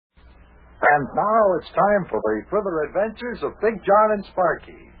And now it's time for the further adventures of Big John and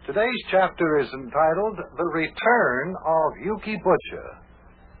Sparkie. Today's chapter is entitled The Return of Yukie Butcher.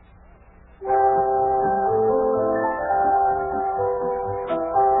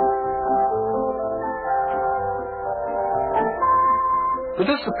 The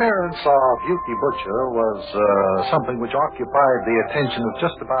disappearance of Yukie Butcher was something which occupied the attention of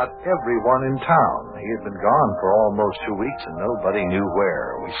just about everyone in town. He had been gone for almost 2 weeks and nobody knew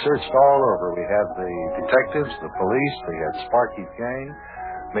where. We searched all over. We had the detectives, the police, we had Sparkie's gang.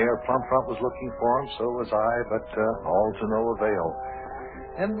 Mayor Plumfront was looking for him, so was I, but all to no avail.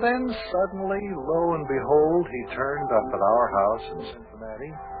 And then suddenly, lo and behold, he turned up at our house in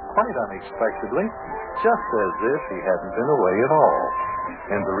Cincinnati, quite unexpectedly, just as if he hadn't been away at all.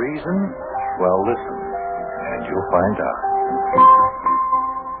 And the reason? Well, listen, and you'll find out.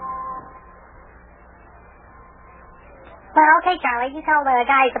 Well, okay, Charlie, you tell the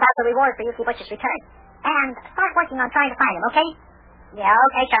guys about the reward for Yukie Butcher's return. And start working on trying to find him, okay? Yeah,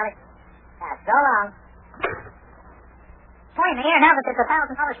 okay, Charlie. So long. Sorry, Mayor, now that there's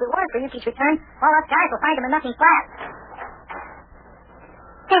 $1,000 reward for Yukie's return, all us guys will find him in nothing flat.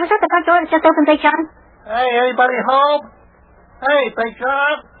 Hey, was that the front door that just opened, Big John? Hey, anybody home? Hey, Big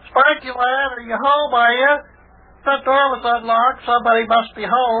John, Sparkie lad, are you home, are you? Front door was unlocked. Somebody must be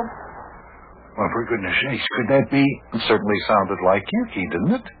home. Well, for goodness sakes, could that be? It certainly sounded like Yukie,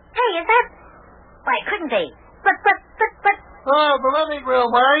 didn't it? Hey, is that? Why, it couldn't be. But. Oh, the living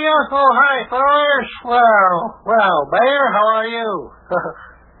room, are you? Oh, hi, fellas. Well, Mayor, how are you?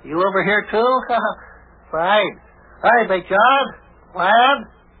 You over here, too? Fine. Hi, Big John. Lad?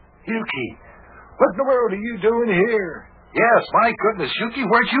 Yukie, what in the world are you doing here? Yes, my goodness, Yukie,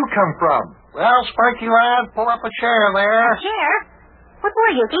 where'd you come from? Well, Sparkie lad, pull up a chair there. A chair? What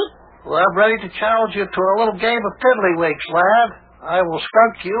for, Yukie? Well, I'm ready to challenge you to a little game of tiddlywinks, lad. I will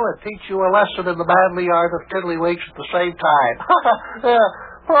skunk you and teach you a lesson in the manly art of tiddlywinks at the same time.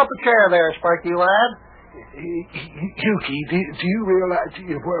 Pull up a chair there, Sparkie lad. Yukie, do you realize...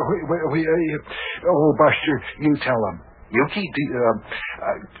 Oh, Buster, you tell him. Yukie,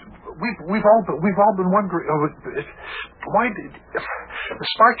 we've all been wondering... why did...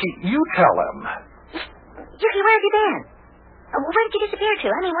 Sparkie, you tell him. Yukie, where have you been? Where did you disappear to?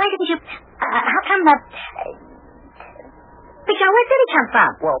 I mean, why didn't you... how come the... Big John, where did he come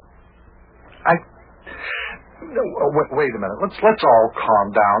from? Well, wait a minute. Let's all calm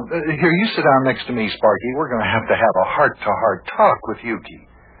down. Here, you sit down next to me, Sparkie. We're going to have a heart-to-heart talk with Yukie.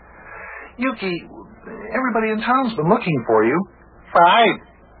 Yukie, everybody in town's been looking for you. Fine.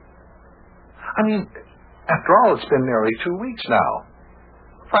 I mean, after all, it's been nearly 2 weeks now.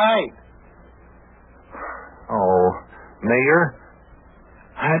 Fine. Oh, Mayor,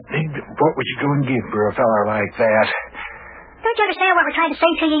 I think, what would you go and give for a fella like that? Don't you understand what we're trying to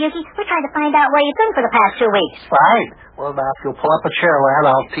say to you, Yukie? We're trying to find out where you've been for the past 2 weeks. Fine. Well, now, if you'll pull up a chair, lad,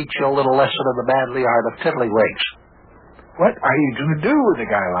 I'll teach you a little lesson in the manly art of tiddlywinks. What are you going to do with a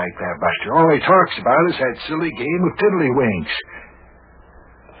guy like that, Buster? All he talks about is that silly game of tiddlywinks.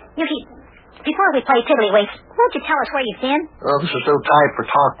 Yukie, before we play tiddlywinks, won't you tell us where you've been? Oh, this is no time for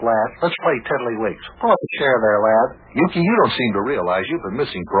talk, lad. Let's play tiddlywinks. Pull up a chair there, lad. Yukie, you don't seem to realize you've been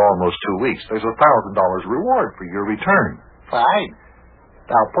missing for almost 2 weeks. There's $1,000 reward for your return. Fine.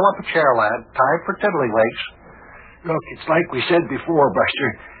 Now, pull up a chair, lad. Time for tiddlywinks. Look, it's like we said before, Buster.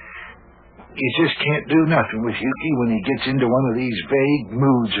 You just can't do nothing with Yukie when he gets into one of these vague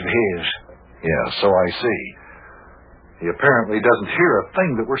moods of his. Yeah, so I see. He apparently doesn't hear a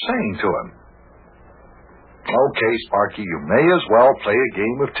thing that we're saying to him. Okay, Sparkie, you may as well play a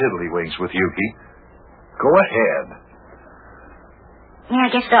game of tiddlywinks with Yukie. Go ahead. Yeah,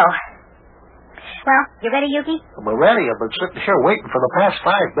 I guess so. Well, you ready, Yukie? We're ready. I've been sitting here waiting for the past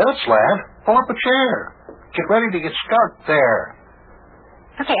 5 minutes, lad. Pull up a chair. Get ready to get skunked there.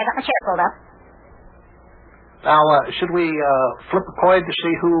 Okay, I got my chair pulled up. Now, should we flip a coin to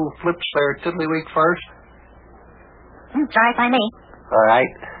see who flips their tiddlywink first? Sorry, by me. All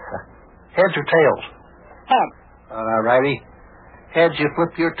right. Heads or tails? Heads. All righty. Heads, you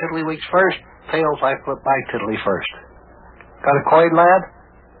flip your tiddlywinks first. Tails, I flip my tiddly first. Got a coin, lad?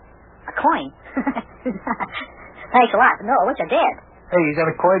 A coin? Thanks a lot. No, I wish I did. Hey, you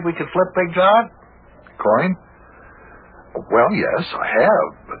got a coin we can flip, Big John? Coin? Well, yes, I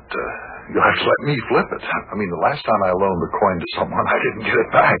have, but you'll have to let me flip it. I mean, the last time I loaned a coin to someone, I didn't get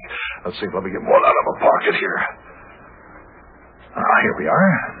it back. Let's see, let me get one out of my pocket here. Here we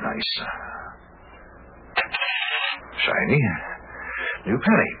are. Nice. Shiny. New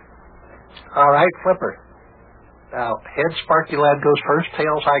penny. All right, flipper. Now, heads, Sparkie lad goes first.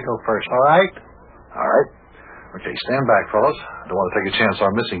 Tails, I go first. All right? All right. Okay, stand back, fellas. I don't want to take a chance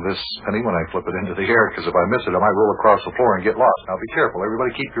on missing this penny when I flip it into the air, because if I miss it, I might roll across the floor and get lost. Now, be careful.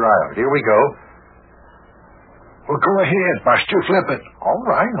 Everybody keep your eye on it. Here we go. Well, go ahead, Buster. Flip it. All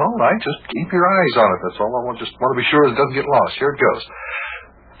right. Just keep your eyes on it. That's all I want. Just want to be sure it doesn't get lost. Here it goes.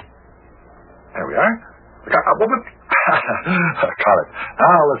 There we are. A moment. Caught it.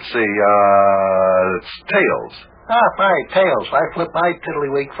 Now, let's see. It's tails. Fine, tails. I flip my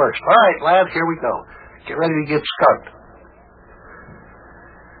tiddlywink first. All right, lad, here we go. Get ready to get skunked.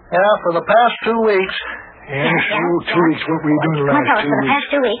 Yeah, for the past 2 weeks... Yes, 2 weeks. What were you doing the last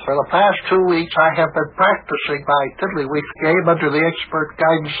 2 weeks? For the past 2 weeks, I have been practicing my tiddlywink game under the expert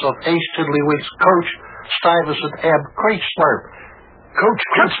guidance of Ace Tiddlywink's coach, Stuyvesant M. Creekslurp. Coach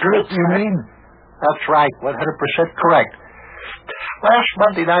Creekslurp, you mean? That's right, 100% correct. Last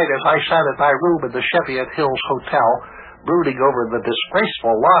Monday night, as I sat in my room in the Cheviot Hills Hotel, brooding over the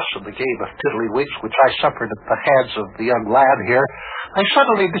disgraceful loss of the game of tiddlywinks which I suffered at the hands of the young lad here, I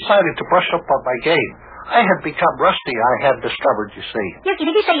suddenly decided to brush up on my game. I had become rusty, I had discovered, you see. Yukie,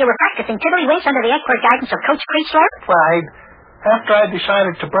 did you say you were practicing tiddlywinks under the expert guidance of Coach Creekslurp? Fine. After I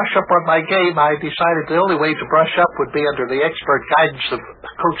decided to brush up on my game, I decided the only way to brush up would be under the expert guidance of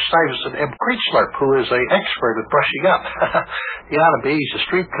Coach Stuyvesant M. Creekslurp, who is an expert at brushing up. He ought to be. He's a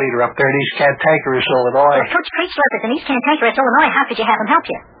street cleaner up there in East Cantankerous, Illinois. Well, Coach Creekslurp is in East Cantankerous, Illinois. How could you have him help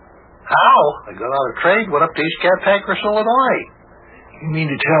you? How? I got on a train, went up to East Cantankerous, Illinois. You mean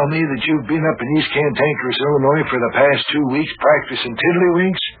to tell me that you've been up in East Cantankerous, Illinois for the past 2 weeks practicing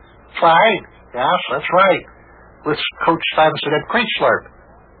tiddlywinks? Fine. Yes, that's right. With Coach Stuyvesant M. Creekslurp.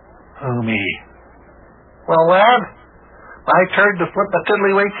 Oh, me. Well, lad, my turn to flip the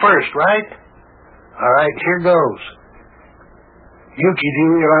tiddlywink first, right? All right, here goes. Yukie, do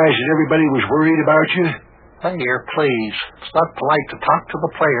you realize that everybody was worried about you? Here, please. It's not polite to talk to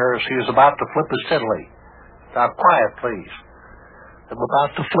the player as he is about to flip his tiddly. Now, quiet, please. I'm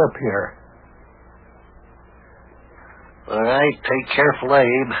about to flip here. All right, take careful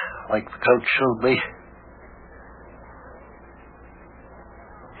aim, like the coach showed me.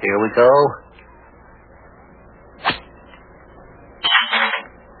 Here we go.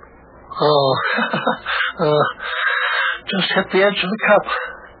 Oh, just hit the edge of the cup.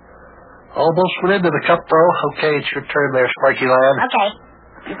 Almost went into the cup, though. Okay, it's your turn there, Sparkie lad. Okay.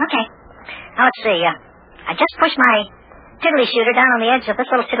 Now, let's see. I just pushed my tiddly shooter down on the edge of this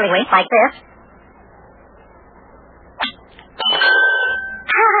little tiddlywink like this.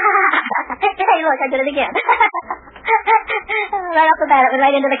 Hey, look, I did it again. Right off the bat, it went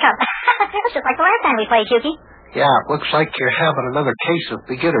right into the cup. It's just like the last time we played, Yukie. Yeah, it looks like you're having another case of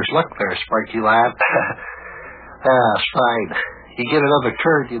beginner's luck there, Sparkie lad. It's fine. You get another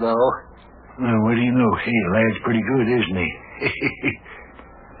turn, you know. Well, what do you know? Hey, the lad's pretty good, isn't he?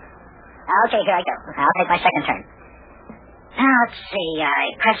 Okay, here I go. I'll take my second turn. Now, let's see.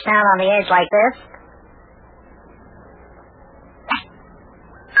 I press down on the edge like this.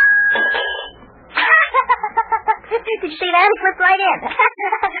 Did you see that? It flipped right in.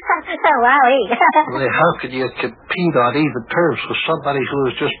 Oh, wowee. Well, how can you compete on even terms with somebody who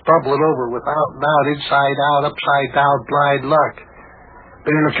is just bubbling over with out and out, inside out, upside down, blind luck?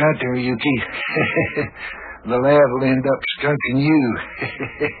 Better look out there, Yukie. The lad will end up skunking you.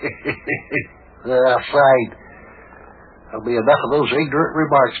 Fine. There'll be enough of those ignorant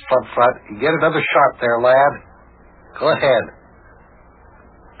remarks, Plum Front. You get another shot there, lad. Go ahead.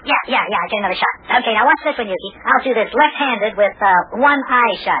 Yeah, I get another shot. Okay, now watch this one, Yukie. I'll do this left-handed with one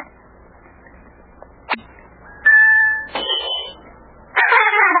eye shut.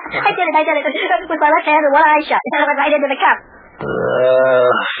 I did it. With my left hand and one eye shut. I went right into the cup.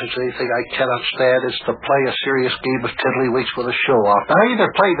 If there's anything I cannot stand, it's to play a serious game of tiddlywinks with a show-off. Now, either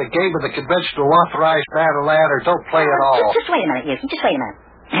play the game of the conventional authorized manner, lad, or don't play at all. Just wait a minute, Yukie. Just wait a minute.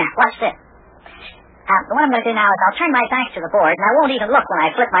 Watch this. What I'm going to do now is I'll turn my back to the board, and I won't even look when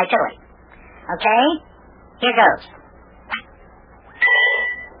I flip my tiddly. Okay? Here goes.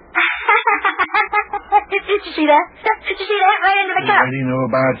 Did you see that? Did you see that? Right into the cup. I didn't know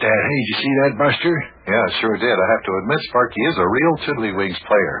about that. Hey, did you see that, Buster? Yeah, I sure did. I have to admit, Sparkie is a real tiddlywinks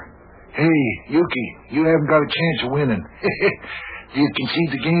player. Hey, Yukie, you haven't got a chance of winning. Do you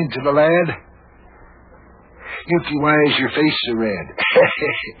concede the game to the lad? Yukie, why is your face so red?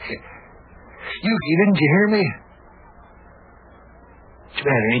 Yukie, didn't you hear me? What's the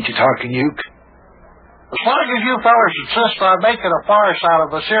matter? Ain't you talking, Yuke? As long as you fellas insist on making a farce out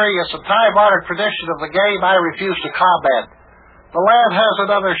of the serious and time-honored tradition of the game, I refuse to comment. The lad has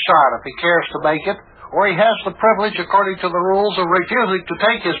another shot if he cares to make it. or he has the privilege, according to the rules, of refusing to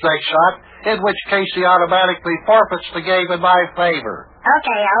take his next shot, in which case he automatically forfeits the game in my favor.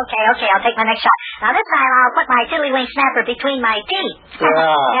 Okay. I'll take my next shot. Now, this time I'll put my tiddlywink snapper between my teeth.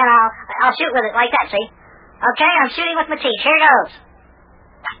 Yeah. And I'll shoot with it like that, see? Okay, I'm shooting with my teeth. Here goes.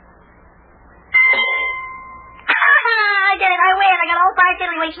 I did it. I win. I got all 5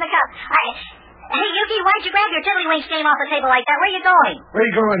 tiddlywinks in the cup. Hey, Yukie, why'd you grab your tiddlywinks game off the table like that? Where are you going? Where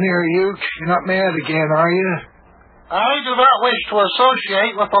you going there, Yuke? You're not mad again, are you? I do not wish to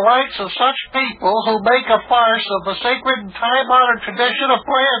associate with the likes of such people who make a farce of the sacred and time-honored tradition of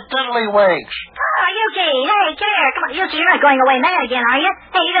playing tiddlywinks. Oh, Yukie, hey, care. Come on, Yukie, you're not going away mad again, are you?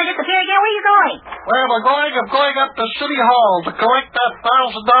 Hey, you're going to disappear again? Where are you going? Where am I going? I'm going up to City Hall to collect that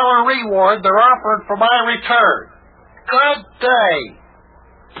 $1,000 reward they're offering for my return. Good day.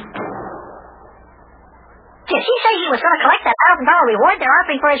 Did he say he was going to collect that $1,000 reward they're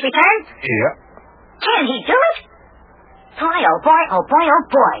offering for his return? Yep. Can he do it? Boy, oh boy, oh boy, oh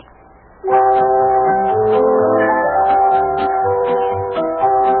boy.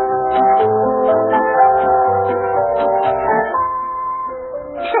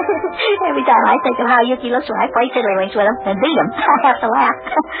 Every time I think of how Yukie looks when I play tiddlywinks with him and beat him, I have to laugh.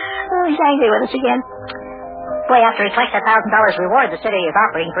 Oh, he's angry with us again. Boy, after he collects that $1,000 reward the city is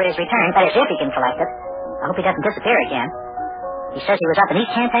offering for his return, that is if he can collect it. I hope he doesn't disappear again. He says he was up in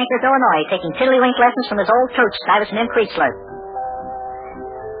East Cantankerous, Illinois, taking tiddlywink lessons from his old coach, Stuyvesant M. Creasler.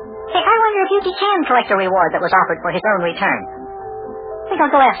 Hey, I wonder if Yukie can collect a reward that was offered for his own return. I think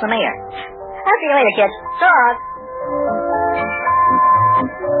I'll go ask the mayor. I'll see you later, kids. So long.